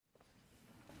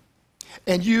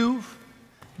and you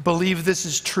believe this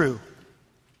is true,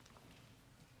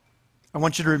 I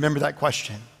want you to remember that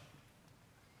question.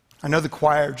 I know the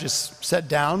choir just sat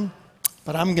down,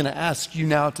 but I'm going to ask you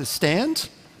now to stand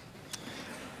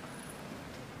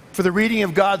for the reading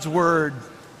of God's word.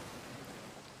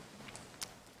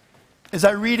 As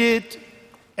I read it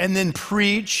and then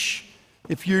preach,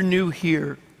 if you're new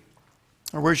here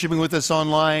or worshiping with us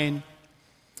online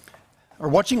or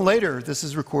watching later, this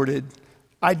is recorded,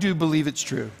 I do believe it's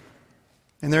true.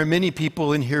 And there are many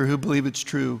people in here who believe it's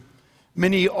true.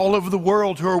 Many all over the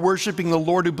world who are worshiping the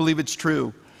Lord who believe it's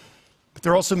true. But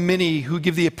there are also many who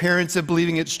give the appearance of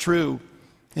believing it's true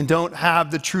and don't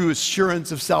have the true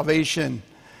assurance of salvation.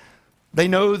 They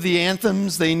know the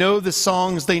anthems, they know the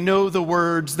songs, they know the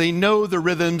words, they know the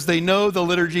rhythms, they know the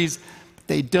liturgies, but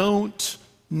they don't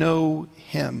know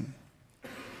Him.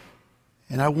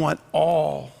 And I want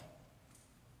all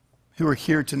who are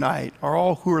here tonight, or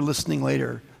all who are listening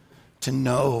later, to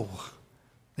know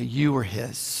that you are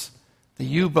His, that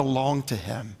you belong to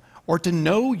Him, or to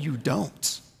know you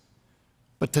don't,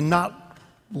 but to not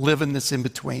live in this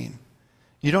in-between.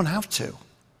 You don't have to.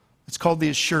 It's called the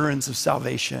assurance of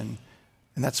salvation.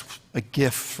 And that's a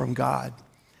gift from God.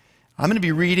 I'm going to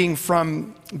be reading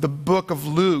from the book of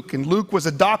Luke. And Luke was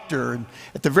a doctor. And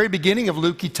at the very beginning of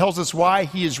Luke, he tells us why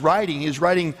he is writing. He is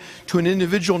writing to an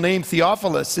individual named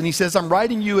Theophilus. And he says, I'm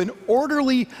writing you an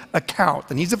orderly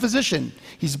account. And he's a physician.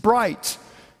 He's bright.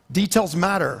 Details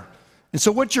matter. And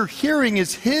so what you're hearing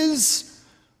is his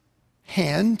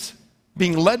hand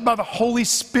being led by the Holy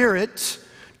Spirit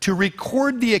to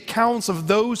record the accounts of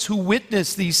those who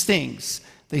witnessed these things.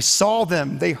 They saw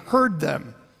them, they heard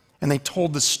them, and they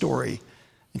told the story.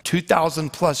 And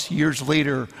 2,000 plus years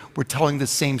later, we're telling the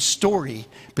same story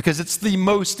because it's the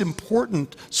most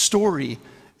important story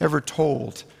ever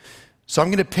told. So I'm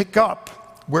going to pick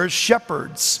up where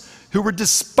shepherds who were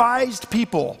despised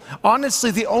people.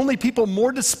 Honestly, the only people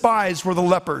more despised were the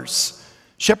lepers.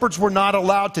 Shepherds were not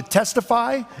allowed to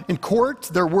testify in court.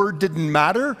 Their word didn't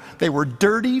matter. They were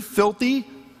dirty, filthy,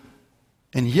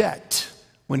 and yet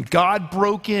when God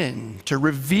broke in to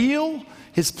reveal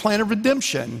His plan of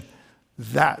redemption,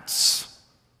 that's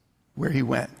where He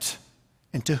went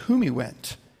and to whom He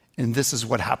went. And this is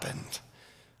what happened.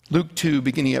 Luke 2,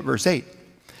 beginning at verse 8.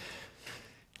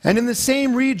 And in the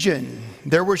same region,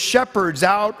 there were shepherds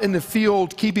out in the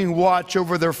field keeping watch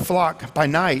over their flock by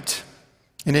night.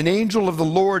 And an angel of the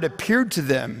Lord appeared to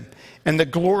them, and the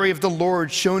glory of the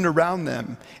Lord shone around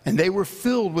them, and they were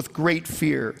filled with great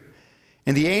fear.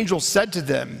 And the angel said to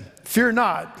them, Fear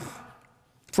not,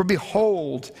 for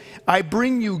behold, I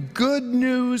bring you good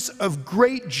news of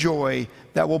great joy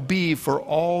that will be for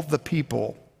all the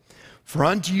people. For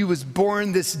unto you is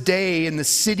born this day in the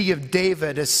city of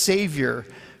David a Savior,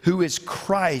 who is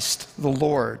Christ the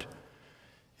Lord.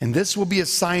 And this will be a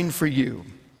sign for you.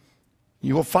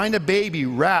 You will find a baby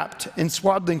wrapped in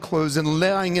swaddling clothes and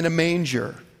lying in a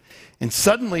manger. And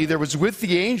suddenly there was with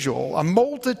the angel a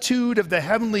multitude of the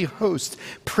heavenly host,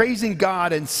 praising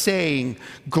God and saying,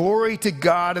 Glory to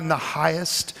God in the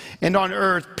highest, and on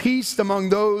earth peace among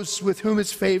those with whom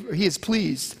He is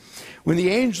pleased. When the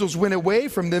angels went away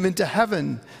from them into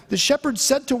heaven, the shepherds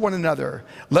said to one another,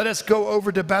 Let us go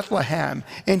over to Bethlehem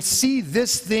and see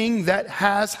this thing that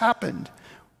has happened,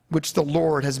 which the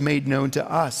Lord has made known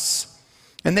to us.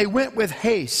 And they went with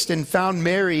haste and found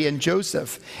Mary and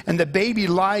Joseph and the baby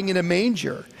lying in a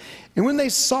manger. And when they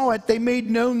saw it, they made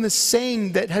known the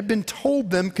saying that had been told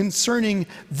them concerning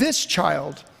this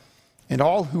child. And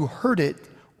all who heard it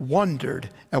wondered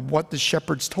at what the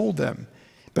shepherds told them.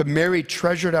 But Mary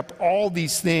treasured up all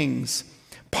these things,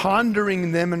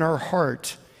 pondering them in her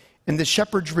heart. And the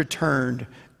shepherds returned,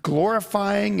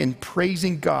 glorifying and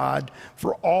praising God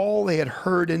for all they had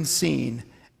heard and seen,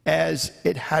 as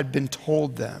it had been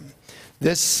told them.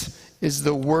 This is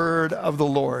the word of the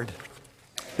Lord.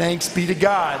 Thanks be to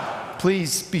God.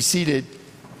 Please be seated.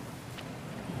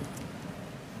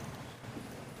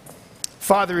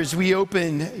 Father, as we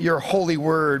open your holy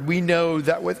word, we know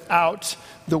that without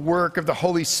the work of the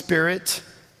Holy Spirit,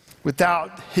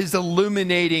 without His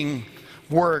illuminating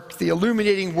work, the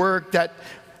illuminating work that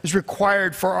is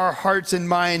required for our hearts and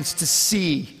minds to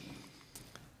see,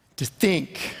 to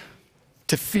think,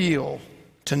 to feel,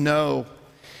 to know.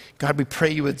 God, we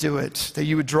pray you would do it, that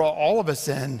you would draw all of us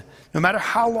in. No matter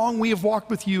how long we have walked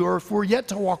with you, or if we're yet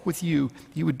to walk with you,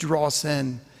 you would draw us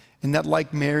in. And that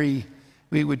like Mary,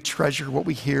 we would treasure what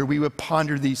we hear. We would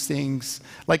ponder these things.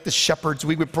 Like the shepherds,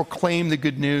 we would proclaim the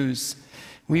good news.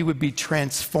 We would be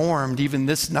transformed even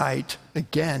this night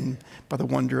again by the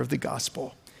wonder of the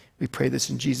gospel. We pray this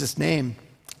in Jesus' name.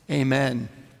 Amen.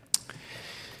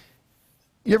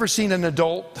 You ever seen an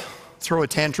adult throw a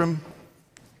tantrum?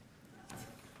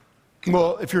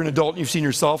 Well, if you're an adult and you've seen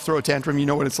yourself throw a tantrum, you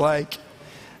know what it's like.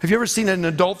 Have you ever seen an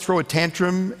adult throw a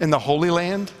tantrum in the Holy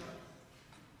Land?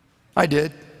 I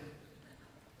did.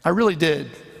 I really did.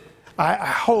 I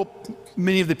hope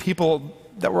many of the people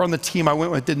that were on the team I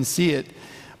went with didn't see it,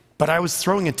 but I was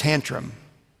throwing a tantrum.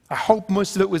 I hope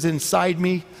most of it was inside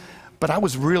me, but I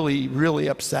was really, really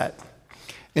upset.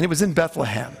 And it was in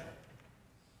Bethlehem.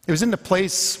 It was in the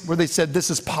place where they said, this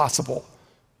is possible,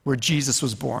 where Jesus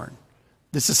was born.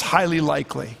 This is highly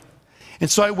likely.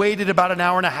 And so I waited about an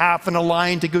hour and a half in a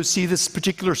line to go see this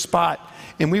particular spot,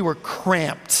 and we were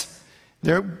cramped.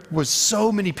 There was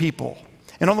so many people.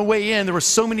 And on the way in, there were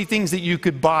so many things that you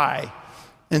could buy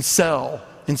and sell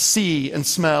and see and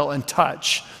smell and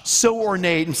touch. So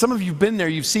ornate. And some of you have been there,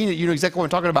 you've seen it, you know exactly what I'm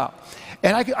talking about.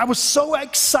 And I was so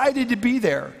excited to be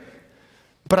there.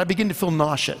 But I began to feel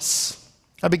nauseous.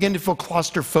 I began to feel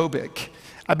claustrophobic.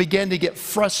 I began to get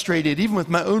frustrated, even with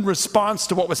my own response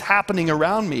to what was happening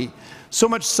around me. So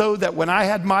much so that when I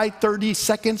had my 30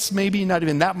 seconds, maybe not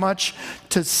even that much,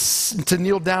 to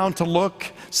kneel down, to look,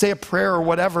 say a prayer or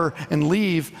whatever, and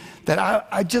leave, that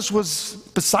I just was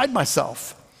beside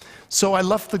myself. So I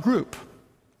left the group.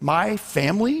 My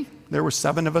family, there were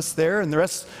 7 of us there, and the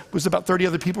rest was about 30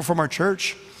 other people from our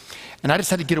church. And I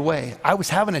just had to get away. I was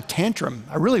having a tantrum.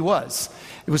 I really was.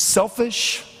 It was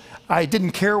selfish. I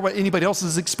didn't care what anybody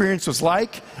else's experience was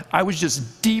like. I was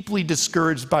just deeply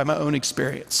discouraged by my own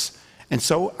experience. And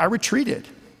so I retreated.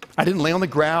 I didn't lay on the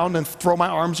ground and throw my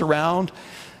arms around.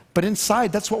 But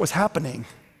inside, that's what was happening.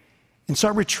 And so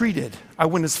I retreated. I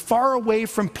went as far away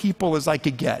from people as I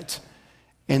could get.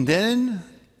 And then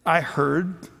I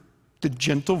heard the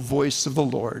gentle voice of the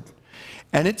Lord.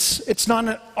 And it's not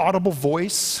an audible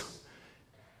voice,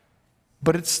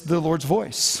 but it's the Lord's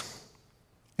voice.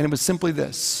 And it was simply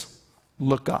this: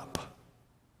 look up.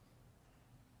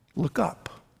 Look up.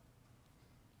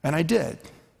 And I did.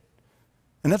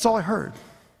 And that's all I heard.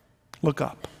 Look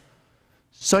up.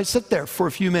 So I sat there for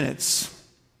a few minutes,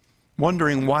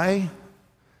 wondering, why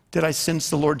did I sense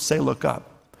the Lord say, look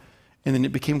up? And then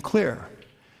it became clear.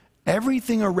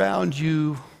 Everything around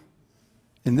you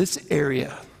in this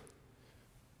area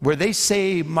where they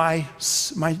say my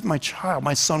child,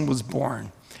 my son was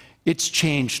born, it's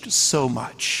changed so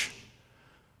much.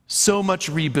 So much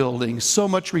rebuilding, so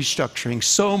much restructuring,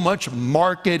 so much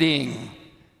marketing,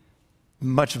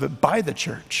 much of it by the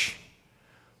church.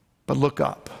 But look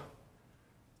up.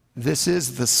 This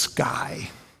is the sky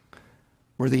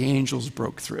where the angels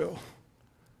broke through.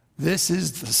 This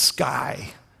is the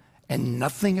sky, and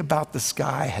nothing about the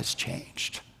sky has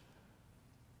changed.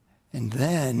 And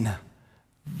then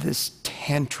this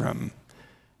tantrum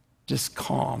just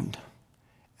calmed,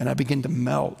 and I began to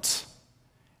melt,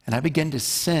 and I began to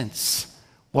sense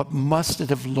what must it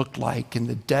have looked like in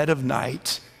the dead of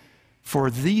night for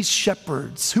these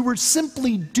shepherds who were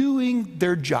simply doing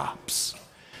their jobs.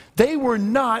 They were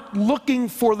not looking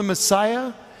for the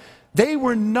Messiah. They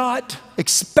were not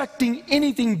expecting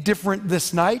anything different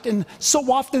this night. And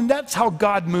so often that's how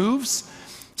God moves.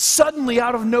 Suddenly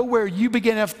out of nowhere, you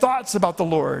begin to have thoughts about the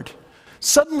Lord.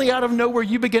 Suddenly out of nowhere,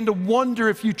 you begin to wonder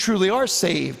if you truly are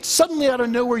saved. Suddenly out of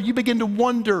nowhere, you begin to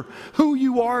wonder who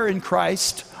you are in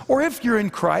Christ, or if you're in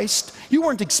Christ. You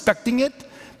weren't expecting it,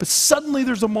 but suddenly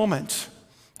there's a moment.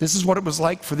 This is what it was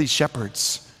like for these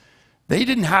shepherds. They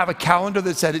didn't have a calendar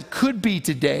that said it could be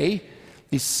today.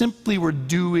 They simply were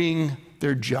doing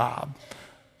their job,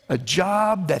 a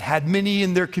job that had many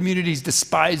in their communities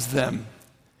despise them.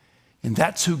 And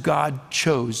that's who God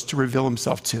chose to reveal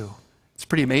himself to. It's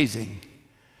pretty amazing.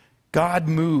 God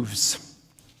moves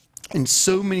in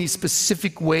so many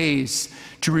specific ways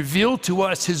to reveal to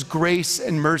us his grace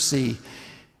and mercy.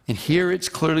 And here it's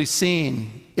clearly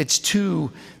seen. It's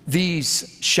to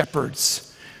these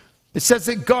shepherds. It says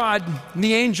that God,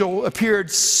 the angel, appeared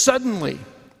suddenly.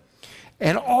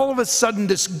 And all of a sudden,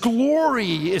 this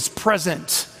glory is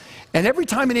present. And every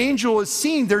time an angel is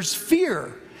seen, there's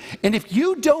fear. And if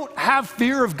you don't have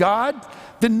fear of God,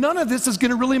 then none of this is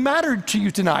going to really matter to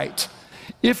you tonight.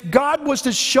 If God was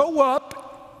to show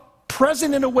up,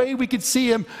 present in a way we could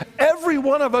see him, every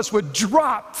one of us would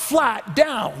drop flat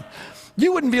down.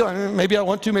 You wouldn't be like, maybe I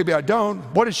want to, maybe I don't.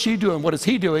 What is she doing? What is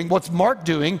he doing? What's Mark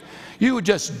doing? You would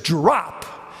just drop.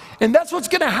 And that's what's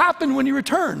going to happen when he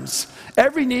returns.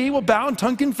 Every knee will bow and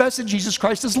tongue confess that Jesus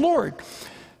Christ is Lord.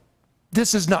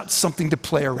 This is not something to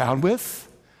play around with.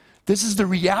 This is the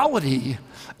reality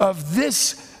of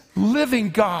this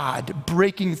living God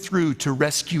breaking through to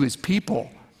rescue his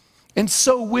people. And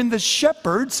so when the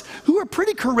shepherds, who are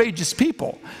pretty courageous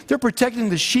people, they're protecting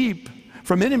the sheep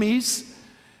from enemies,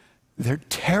 They're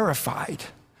terrified.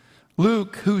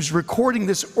 Luke, who's recording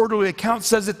this orderly account,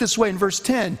 says it this way in verse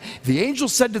 10. The angel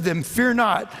said to them, "Fear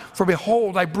not, for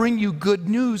behold, I bring you good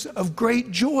news of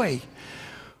great joy."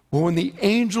 Well, when the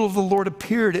angel of the Lord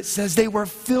appeared, it says they were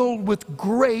filled with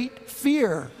great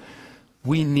fear.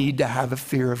 We need to have a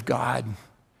fear of God.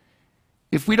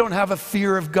 If we don't have a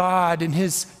fear of God and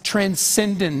His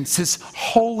transcendence, His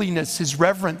holiness, His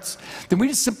reverence, then we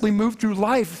just simply move through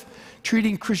life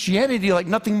treating Christianity like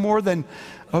nothing more than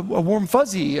a warm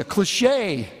fuzzy, a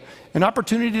cliche, an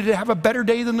opportunity to have a better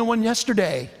day than the one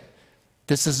yesterday.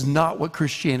 This is not what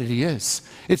Christianity is.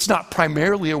 It's not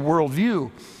primarily a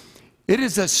worldview. It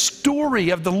is a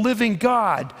story of the living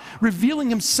God revealing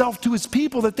Himself to His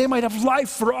people that they might have life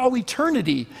for all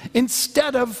eternity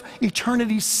instead of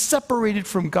eternity separated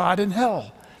from God in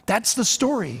hell. That's the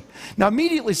story. Now,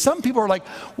 immediately, some people are like,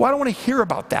 well, I don't want to hear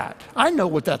about that. I know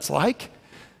what that's like.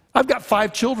 I've got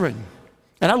 5 children,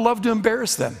 and I love to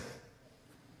embarrass them.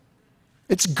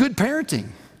 It's good parenting.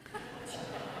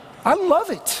 I love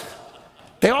it.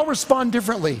 They all respond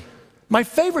differently. My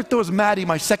favorite, though, is Maddie,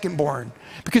 my second born,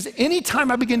 because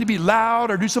anytime I begin to be loud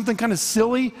or do something kind of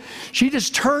silly, she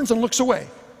just turns and looks away.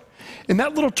 And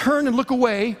that little turn and look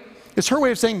away is her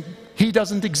way of saying, He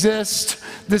doesn't exist.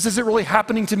 This isn't really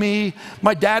happening to me.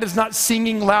 My dad is not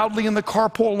singing loudly in the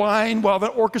carpool line while the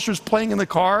orchestra's playing in the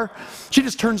car. She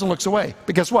just turns and looks away.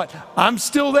 But guess what? I'm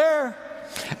still there,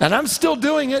 and I'm still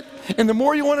doing it. And the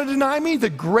more you want to deny me, the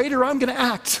greater I'm going to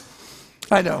act.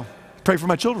 I know. Pray for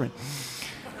my children.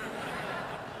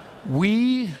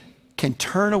 We can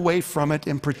turn away from it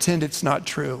and pretend it's not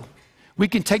true. We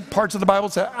can take parts of the Bible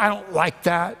and say, I don't like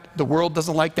that. The world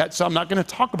doesn't like that, so I'm not going to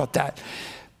talk about that.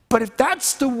 But if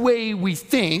that's the way we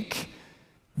think,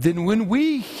 then when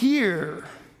we hear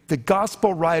the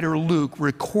gospel writer Luke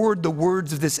record the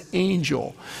words of this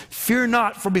angel, "Fear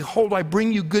not, for behold, I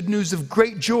bring you good news of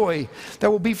great joy that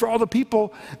will be for all the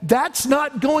people," that's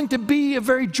not going to be a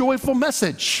very joyful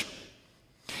message.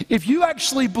 If you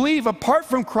actually believe apart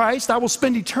from Christ, I will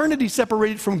spend eternity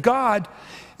separated from God,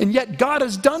 and yet God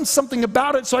has done something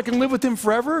about it so I can live with Him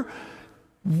forever,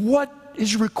 what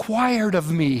is required of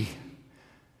me?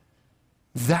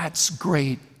 That's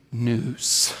great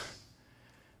news.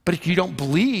 But if you don't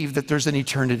believe that there's an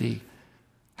eternity,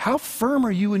 how firm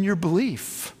are you in your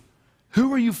belief?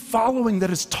 Who are you following that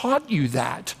has taught you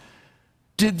that?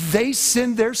 Did they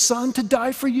send their son to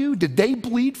die for you? Did they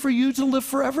bleed for you to live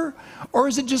forever? Or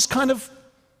is it just kind of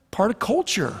part of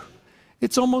culture?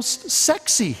 It's almost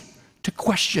sexy to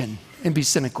question and be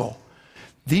cynical.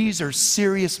 These are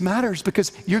serious matters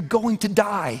because you're going to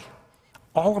die.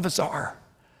 All of us are.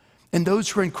 And those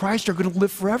who are in Christ are going to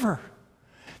live forever.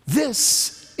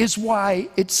 This is why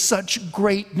it's such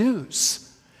great news.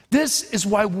 This is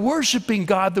why worshiping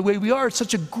God the way we are is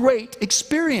such a great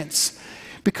experience.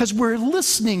 Because we're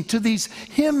listening to these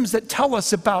hymns that tell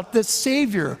us about this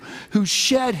Savior who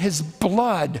shed His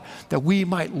blood that we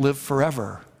might live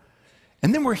forever.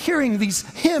 And then we're hearing these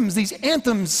hymns, these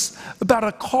anthems about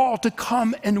a call to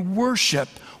come and worship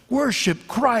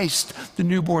Christ, the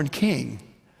newborn King.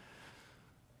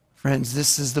 Friends,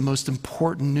 this is the most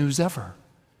important news ever.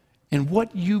 And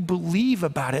what you believe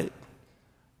about it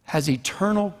has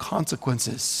eternal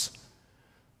consequences.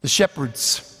 The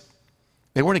shepherds,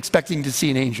 they weren't expecting to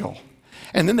see an angel.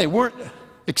 And then they weren't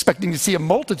expecting to see a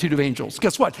multitude of angels.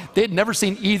 Guess what? They had never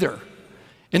seen either.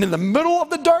 And in the middle of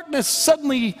the darkness,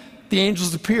 suddenly the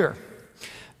angels appear.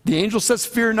 The angel says,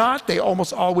 "Fear not." They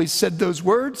almost always said those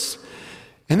words.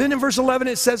 And then in verse 11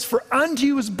 it says, "For unto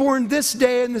you is born this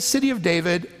day in the city of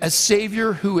David a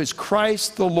Savior who is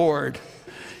Christ the Lord.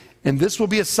 And this will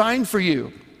be a sign for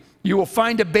you. You will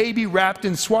find a baby wrapped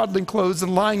in swaddling clothes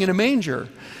and lying in a manger."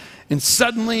 And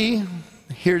suddenly,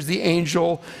 here's the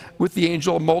angel, with the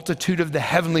angel, a multitude of the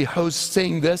heavenly hosts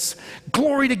saying this,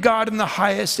 "Glory to God in the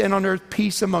highest, and on earth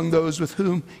peace among those with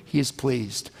whom He is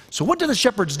pleased." So what do the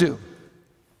shepherds do?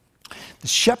 The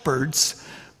shepherds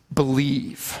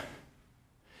believe.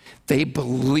 They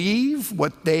believe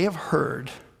what they have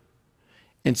heard.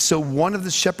 And so one of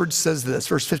the shepherds says this,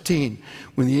 verse 15,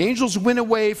 "When the angels went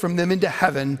away from them into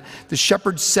heaven, the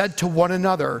shepherds said to one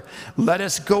another, 'Let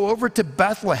us go over to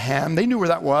Bethlehem.'" They knew where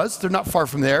that was. They're not far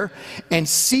from there. "And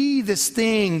see this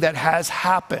thing that has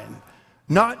happened."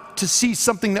 Not to see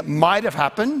something that might have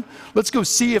happened. Let's go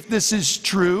see if this is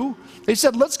true. They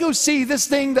said, let's go see this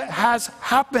thing that has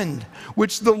happened,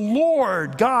 which the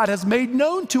Lord God has made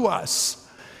known to us.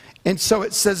 And so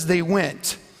it says they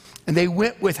went. And they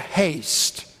went with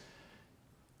haste.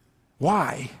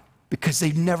 Why? Because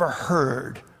they'd never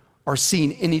heard or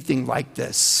seen anything like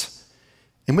this.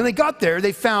 And when they got there,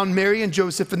 they found Mary and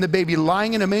Joseph and the baby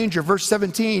lying in a manger, verse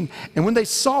 17. And when they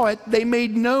saw it, they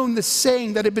made known the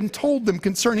saying that had been told them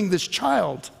concerning this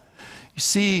child. You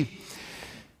see,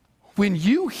 when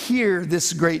you hear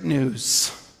this great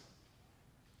news,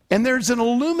 and there's an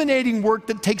illuminating work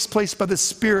that takes place by the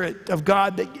Spirit of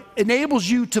God that enables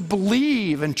you to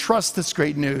believe and trust this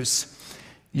great news,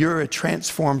 you're a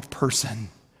transformed person.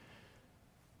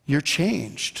 You're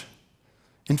changed.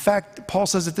 In fact, Paul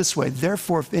says it this way,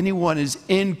 therefore, if anyone is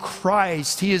in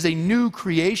Christ, he is a new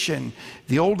creation.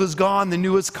 The old is gone, the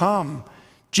new has come.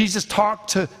 Jesus talked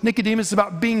to Nicodemus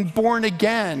about being born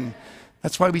again.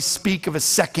 That's why we speak of a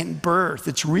second birth.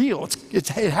 It's real, it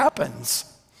happens.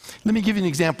 Let me give you an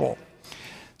example.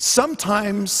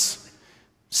 Sometimes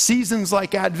seasons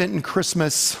like Advent and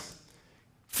Christmas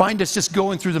find us just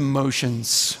going through the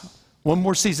motions. One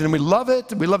more season, and we love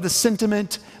it, we love the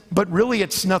sentiment, but really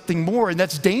it's nothing more, and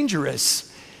that's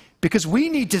dangerous because we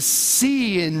need to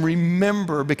see and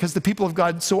remember, because the people of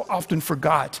God so often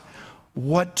forgot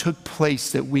what took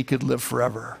place that we could live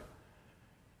forever.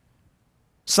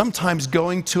 Sometimes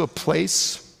going to a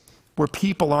place where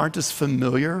people aren't as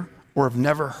familiar or have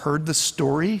never heard the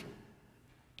story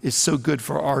is so good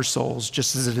for our souls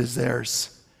just as it is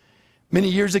theirs. Many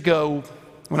years ago,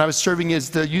 when I was serving as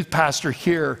the youth pastor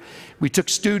here, we took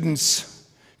students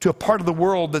to a part of the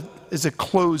world that is a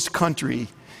closed country.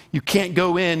 You can't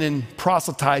go in and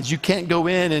proselytize. You can't go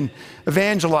in and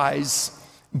evangelize.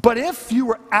 But if you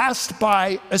were asked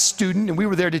by a student, and we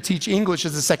were there to teach English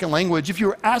as a second language, if you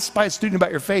were asked by a student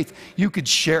about your faith, you could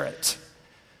share it.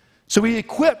 So we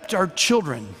equipped our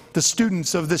children, the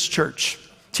students of this church,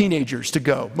 teenagers, to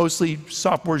go, mostly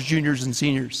sophomores, juniors, and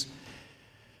seniors.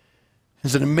 It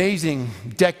was an amazing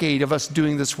decade of us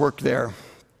doing this work there.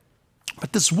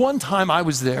 But this one time I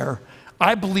was there,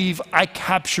 I believe I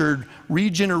captured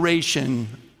regeneration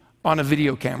on a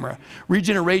video camera.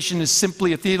 Regeneration is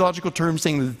simply a theological term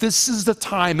saying that this is the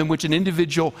time in which an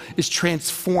individual is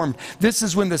transformed. This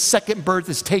is when the second birth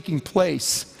is taking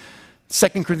place.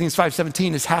 2 Corinthians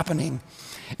 5:17 is happening.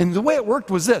 And the way it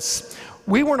worked was this.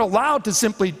 We weren't allowed to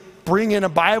simply bring in a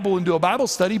Bible and do a Bible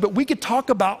study, but we could talk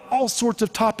about all sorts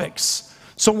of topics.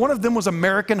 So one of them was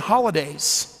American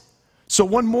holidays. So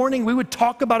one morning we would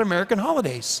talk about American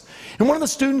holidays. And one of the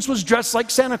students was dressed like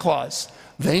Santa Claus.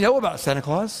 They know about Santa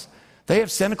Claus. They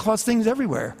have Santa Claus things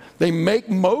everywhere. They make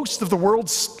most of the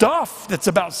world's stuff that's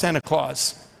about Santa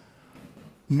Claus.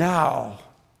 Now,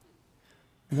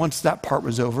 once that part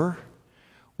was over,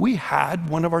 we had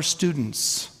one of our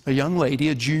students, a young lady,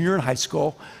 a junior in high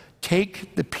school,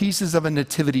 take the pieces of a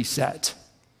nativity set.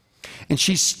 And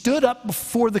she stood up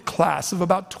before the class of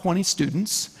about 20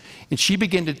 students, and she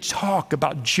began to talk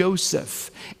about Joseph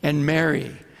and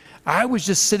Mary. I was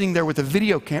just sitting there with a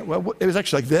video camera. Well, it was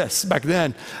actually like this back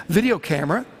then. Video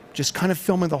camera, just kind of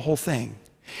filming the whole thing.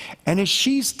 And as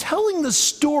she's telling the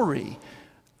story,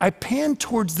 I panned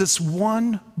towards this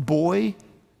one boy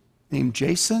named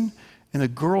Jason and a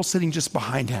girl sitting just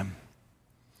behind him.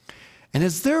 And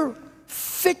as they're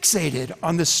fixated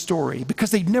on this story,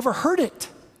 because they'd never heard it,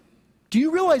 do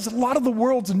you realize a lot of the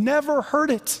world's never heard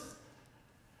it?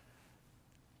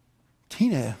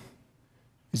 Tina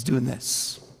is doing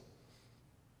this.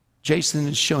 Jason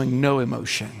is showing no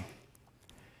emotion.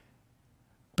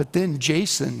 But then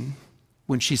Jason,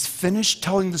 when she's finished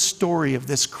telling the story of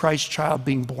this Christ child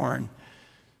being born,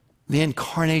 the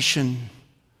incarnation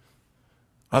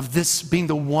of this being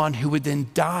the one who would then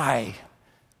die,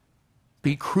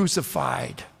 be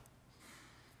crucified,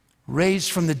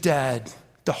 raised from the dead,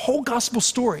 the whole gospel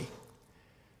story,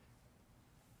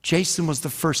 Jason was the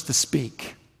first to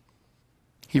speak.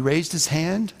 He raised his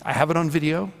hand, I have it on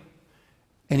video,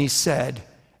 and he said,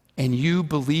 "And you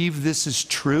believe this is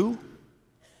true?"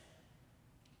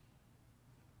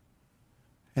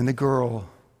 And the girl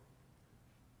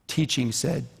teaching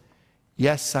said,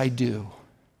 "Yes, I do."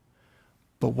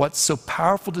 But what's so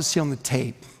powerful to see on the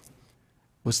tape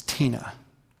was Tina,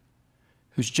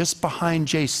 who's just behind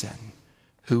Jason,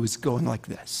 who was going like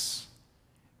this.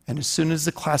 And as soon as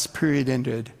the class period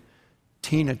ended,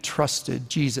 Tina trusted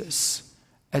Jesus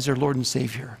as her Lord and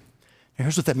Savior. Now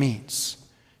here's what that means.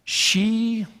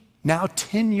 She, now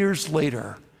 10 years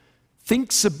later,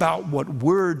 thinks about what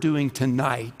we're doing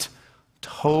tonight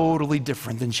totally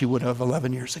different than she would have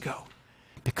 11 years ago,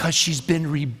 because she's been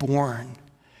reborn.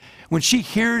 When she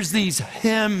hears these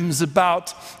hymns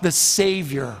about the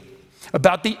Savior,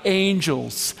 about the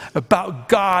angels, about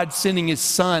God sending his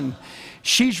Son,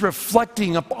 She's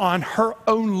reflecting upon her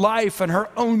own life and her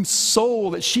own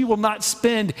soul, that she will not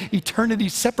spend eternity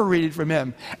separated from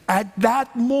him. At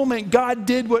that moment, God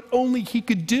did what only he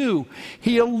could do.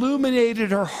 He illuminated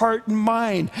her heart and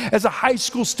mind. As a high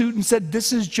school student said,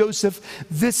 this is Joseph,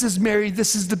 this is Mary,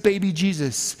 this is the baby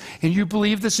Jesus. And you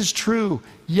believe this is true?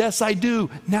 Yes, I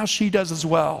do. Now she does as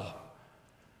well.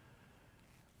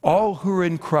 All who are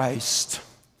in Christ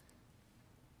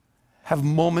have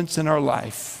moments in our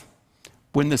life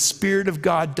when the Spirit of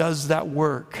God does that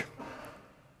work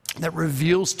that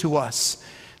reveals to us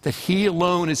that he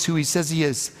alone is who he says he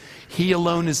is. He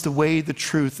alone is the way, the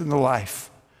truth, and the life.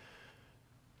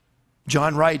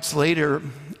 John writes later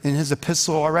in his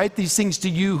epistle, I write these things to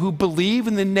you who believe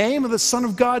in the name of the Son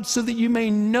of God so that you may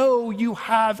know you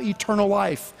have eternal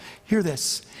life. Hear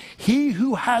this. He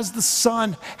who has the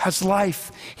Son has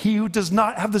life. He who does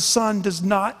not have the Son does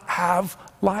not have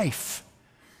life.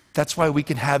 That's why we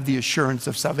can have the assurance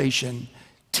of salvation.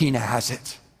 Tina has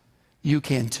it. You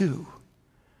can too.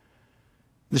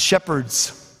 The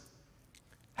shepherds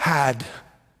had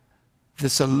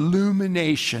this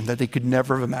illumination that they could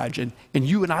never have imagined. And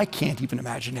you and I can't even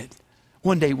imagine it.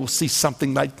 One day we'll see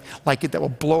something like it that will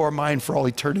blow our mind for all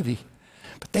eternity.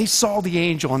 But they saw the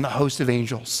angel and the host of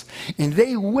angels. And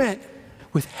they went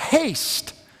with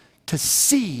haste to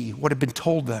see what had been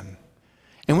told them.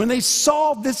 And when they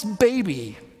saw this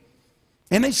baby,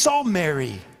 and they saw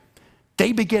Mary,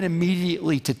 they began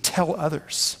immediately to tell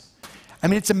others. I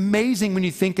mean, it's amazing when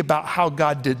you think about how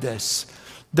God did this.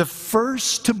 The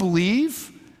first to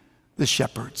believe, the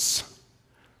shepherds.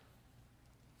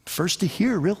 First to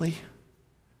hear, really.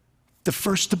 The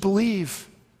first to believe.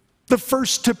 The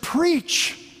first to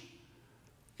preach.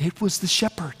 It was the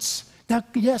shepherds. Now,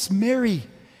 yes, Mary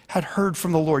had heard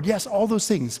from the Lord. Yes, all those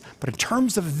things. But in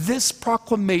terms of this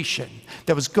proclamation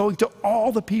that was going to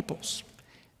all the peoples,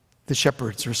 the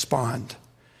shepherds respond.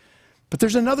 But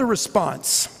there's another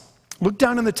response. Look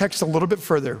down in the text a little bit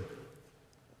further.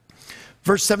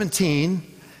 Verse 17,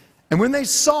 and when they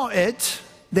saw it,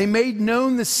 they made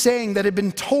known the saying that had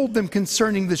been told them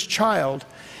concerning this child.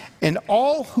 And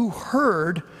all who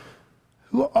heard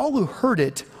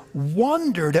it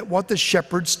wondered at what the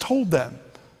shepherds told them.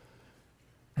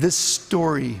 This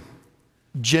story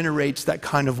generates that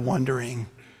kind of wondering.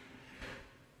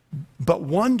 But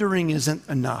wondering isn't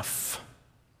enough.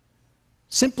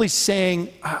 Simply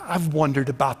saying, I've wondered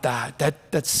about that.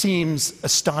 That seems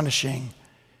astonishing.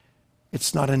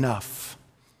 It's not enough.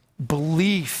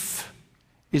 Belief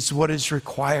is what is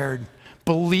required.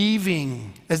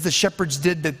 Believing, as the shepherds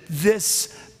did, that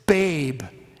this babe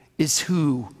is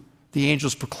who the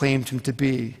angels proclaimed him to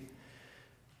be.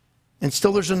 And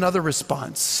still there's another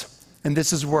response. And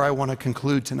this is where I want to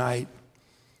conclude tonight.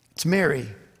 It's Mary.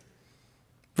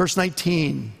 Verse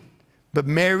 19, but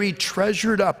Mary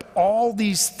treasured up all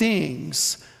these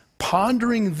things,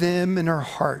 pondering them in her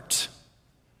heart.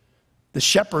 The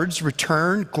shepherds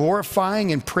returned,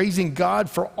 glorifying and praising God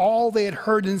for all they had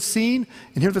heard and seen.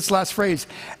 And hear this last phrase,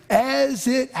 as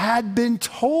it had been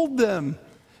told them.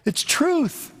 It's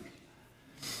truth.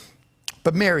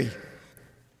 But Mary,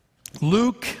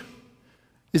 Luke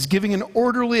is giving an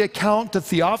orderly account to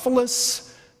Theophilus.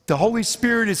 The Holy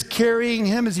Spirit is carrying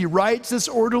him as he writes this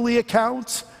orderly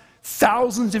account.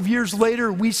 Thousands of years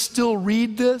later, we still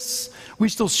read this. We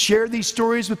still share these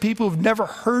stories with people who've never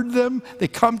heard them. They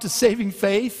come to saving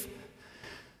faith.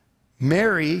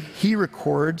 Mary, he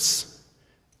records,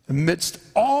 amidst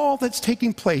all that's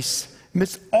taking place,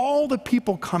 amidst all the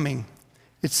people coming,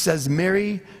 it says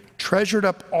Mary treasured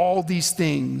up all these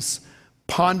things,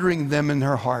 pondering them in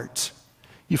her heart.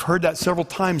 You've heard that several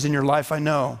times in your life, I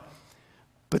know.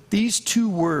 But these two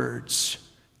words,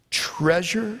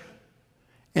 treasure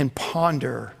and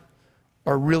ponder,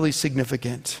 are really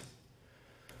significant.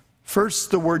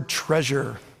 First, the word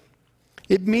treasure.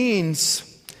 It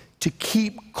means to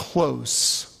keep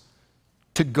close,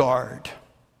 to guard.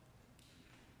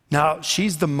 Now,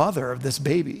 she's the mother of this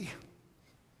baby.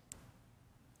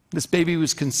 This baby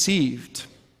was conceived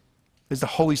as the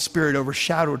Holy Spirit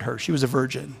overshadowed her. She was a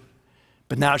virgin.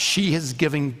 But now she is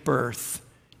giving birth.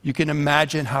 You can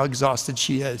imagine how exhausted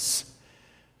she is.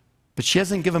 But she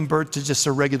hasn't given birth to just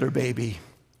a regular baby.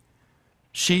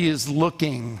 She is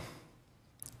looking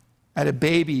at a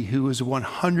baby who is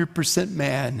 100%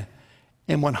 man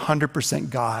and 100%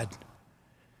 God.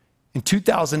 In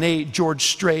 2008, George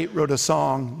Strait wrote a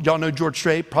song. Y'all know George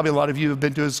Strait? Probably a lot of you have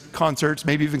been to his concerts,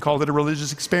 maybe even called it a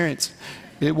religious experience.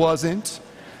 It wasn't.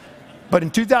 But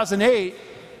in 2008,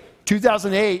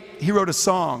 he wrote a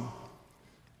song.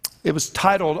 It was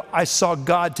titled, I Saw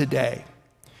God Today.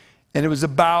 And it was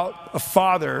about a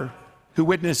father who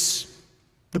witnessed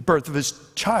the birth of his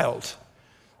child.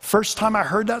 First time I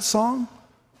heard that song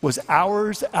was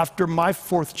hours after my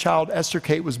fourth child, Esther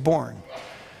Kate, was born.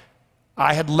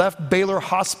 I had left Baylor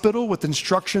Hospital with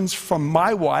instructions from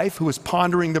my wife, who was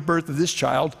pondering the birth of this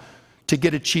child, to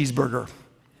get a cheeseburger.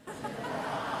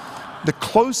 The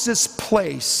closest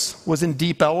place was in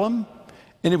Deep Ellum,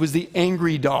 and it was the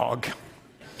Angry Dog.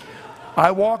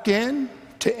 I walk in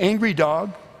to Angry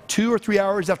Dog 2 or 3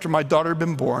 hours after my daughter had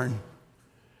been born,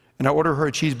 and I order her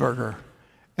a cheeseburger,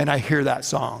 and I hear that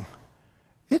song.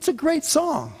 It's a great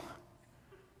song.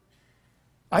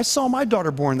 I saw my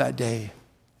daughter born that day.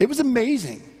 It was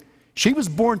amazing. She was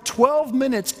born 12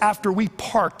 minutes after we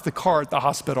parked the car at the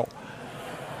hospital.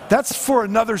 That's for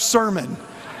another sermon.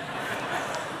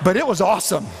 But it was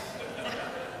awesome.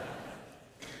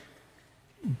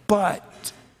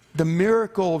 But the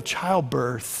miracle of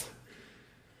childbirth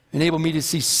enabled me to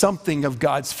see something of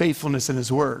God's faithfulness in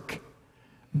his work.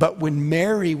 But when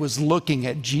Mary was looking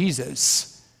at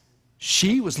Jesus,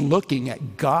 she was looking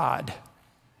at God.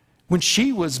 When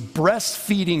she was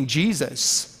breastfeeding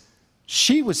Jesus,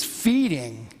 she was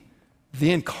feeding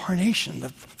the incarnation,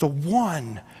 the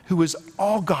one who is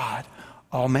all God,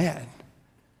 all man.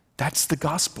 That's the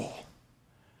gospel.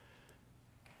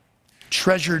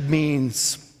 Treasured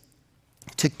means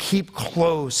to keep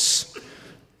close,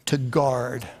 to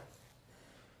guard.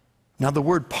 Now the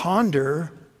word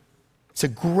ponder, it's a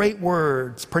great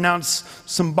word. It's pronounced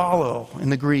symbolo in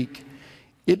the Greek.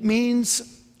 It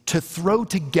means to throw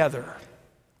together,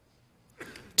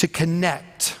 to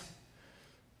connect,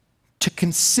 to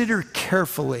consider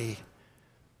carefully,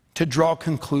 to draw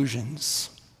conclusions.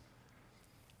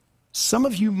 Some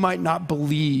of you might not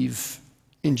believe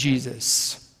in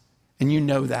Jesus, and you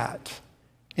know that.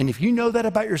 And if you know that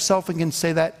about yourself and can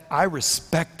say that, I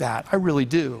respect that. I really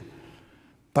do.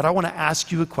 But I want to ask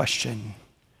you a question.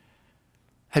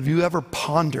 Have you ever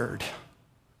pondered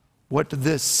what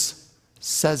this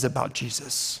says about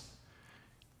Jesus?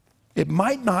 It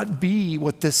might not be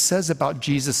what this says about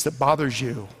Jesus that bothers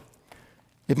you.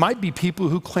 It might be people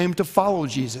who claim to follow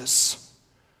Jesus,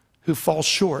 who fall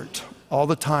short all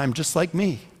the time, just like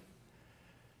me.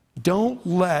 Don't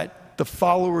let the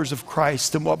followers of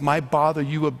Christ and what might bother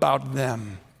you about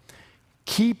them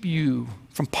keep you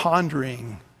from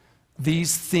pondering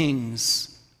these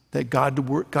things that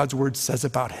God's word says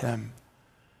about him.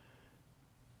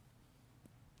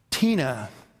 Tina,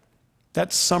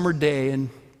 that summer day and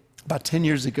about 10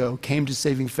 years ago, came to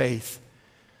saving faith.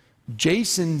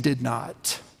 Jason did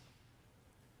not.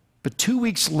 But 2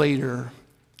 weeks later,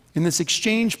 in this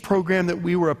exchange program that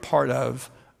we were a part of,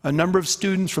 a number of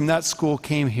students from that school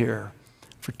came here.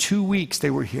 For 2 weeks they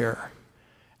were here.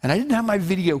 And I didn't have my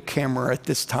video camera at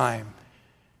this time.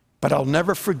 But I'll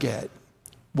never forget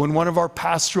when one of our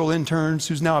pastoral interns,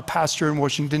 who's now a pastor in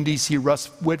Washington, D.C., Russ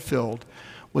Whitfield,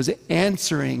 was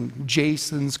answering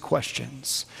Jason's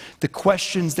questions, the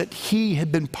questions that he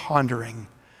had been pondering,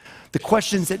 the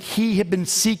questions that he had been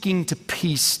seeking to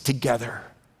piece together.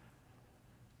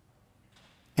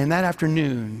 And that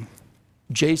afternoon,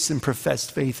 Jason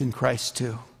professed faith in Christ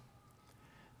too.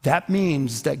 That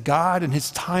means that God in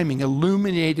his timing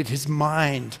illuminated his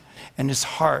mind and his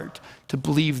heart to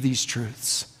believe these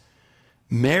truths.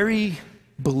 Mary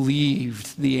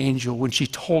believed the angel when she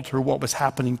told her what was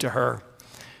happening to her.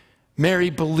 Mary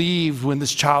believed when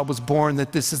this child was born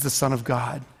that this is the Son of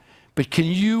God. But can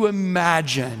you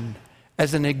imagine,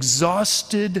 as an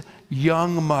exhausted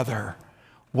young mother,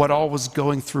 what all was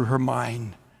going through her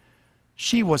mind?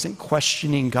 She wasn't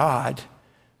questioning God.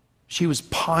 She was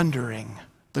pondering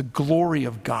the glory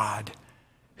of God,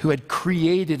 who had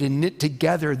created and knit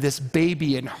together this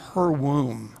baby in her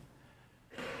womb,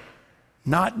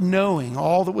 not knowing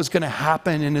all that was going to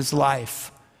happen in his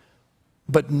life,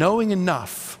 but knowing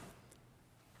enough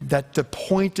that the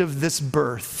point of this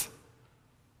birth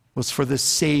was for the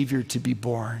Savior to be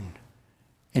born,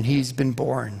 and he's been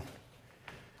born.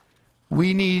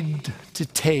 We need to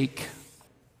take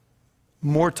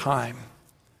more time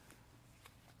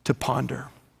to ponder.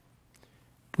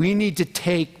 We need to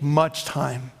take much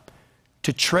time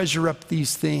to treasure up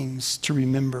these things, to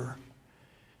remember.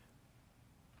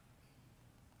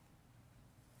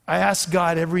 I ask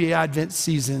God every Advent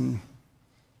season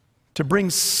to bring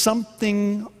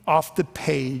something off the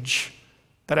page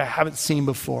that I haven't seen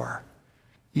before,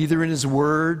 either in his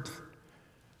word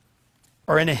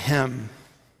or in a hymn.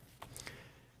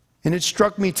 And it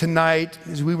struck me tonight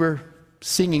as we were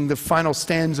singing the final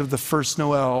stanza of the first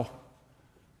Noel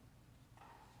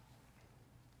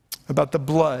about the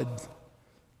blood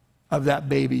of that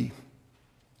baby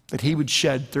that he would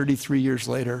shed 33 years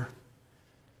later.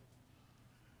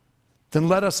 Then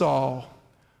let us all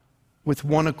with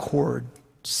one accord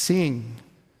sing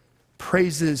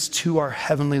praises to our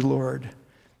heavenly Lord,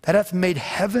 that hath made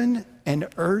heaven and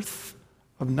earth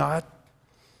of naught,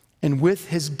 and with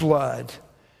his blood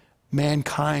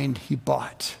mankind he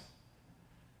bought.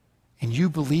 And you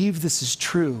believe this is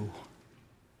true?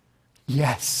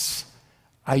 Yes,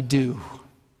 I do.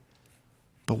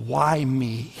 But why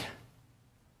me?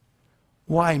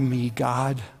 Why me,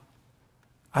 God?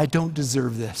 I don't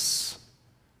deserve this.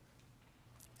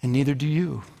 And neither do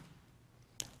you.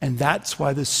 And that's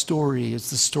why this story is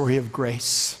the story of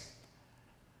grace.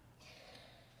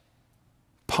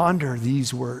 Ponder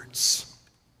these words.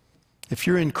 If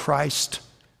you're in Christ,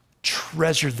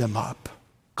 treasure them up.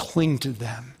 Cling to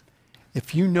them.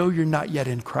 If you know you're not yet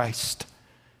in Christ,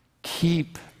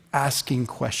 keep asking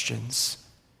questions.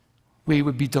 We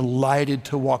would be delighted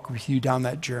to walk with you down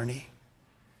that journey.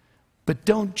 But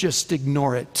don't just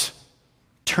ignore it,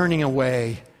 turning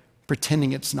away,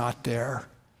 pretending it's not there.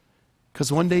 Because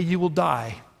one day you will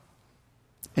die,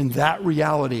 and that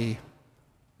reality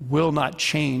will not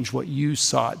change what you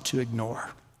sought to ignore.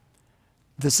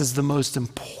 This is the most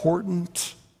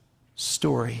important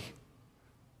story.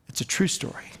 It's a true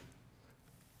story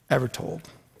ever told.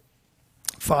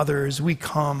 Father, as we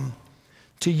come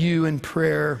to you in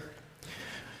prayer,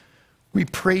 we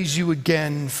praise you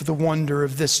again for the wonder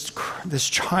of this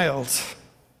child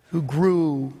who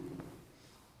grew,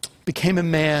 became a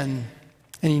man,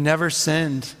 and he never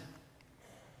sinned,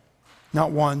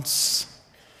 not once.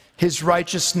 His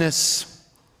righteousness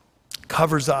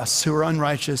covers us who are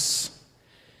unrighteous.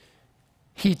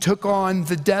 He took on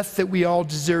the death that we all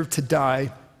deserve to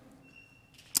die,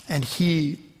 and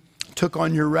he took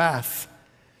on your wrath.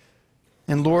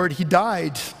 And Lord, he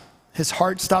died. His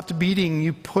heart stopped beating.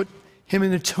 You put him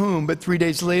in a tomb, but 3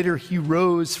 days later he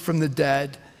rose from the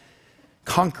dead,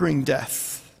 conquering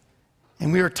death.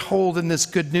 And we are told in this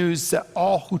good news that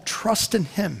all who trust in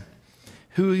him,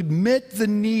 who admit the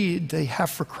need they have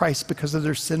for Christ because of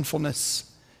their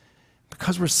sinfulness,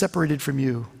 because we're separated from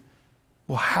you,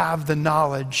 will have the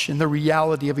knowledge and the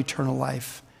reality of eternal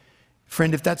life.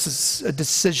 Friend, if that's a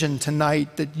decision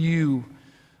tonight that you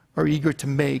are eager to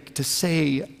make, to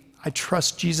say, I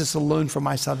trust Jesus alone for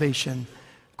my salvation,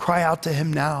 cry out to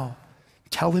him now.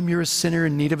 Tell him you're a sinner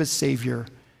in need of a Savior.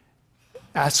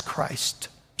 Ask Christ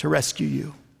to rescue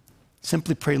you.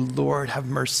 Simply pray, Lord, have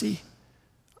mercy.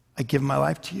 I give my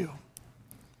life to you.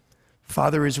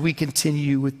 Father, as we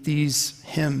continue with these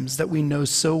hymns that we know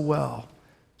so well,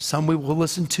 some we will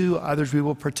listen to, others we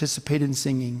will participate in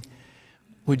singing,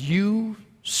 would you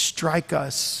strike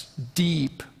us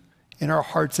deep in our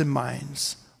hearts and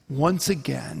minds once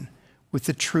again with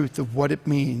the truth of what it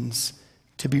means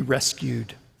to be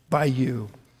rescued by you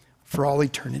for all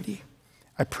eternity.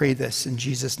 I pray this in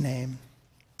Jesus' name.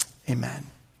 Amen.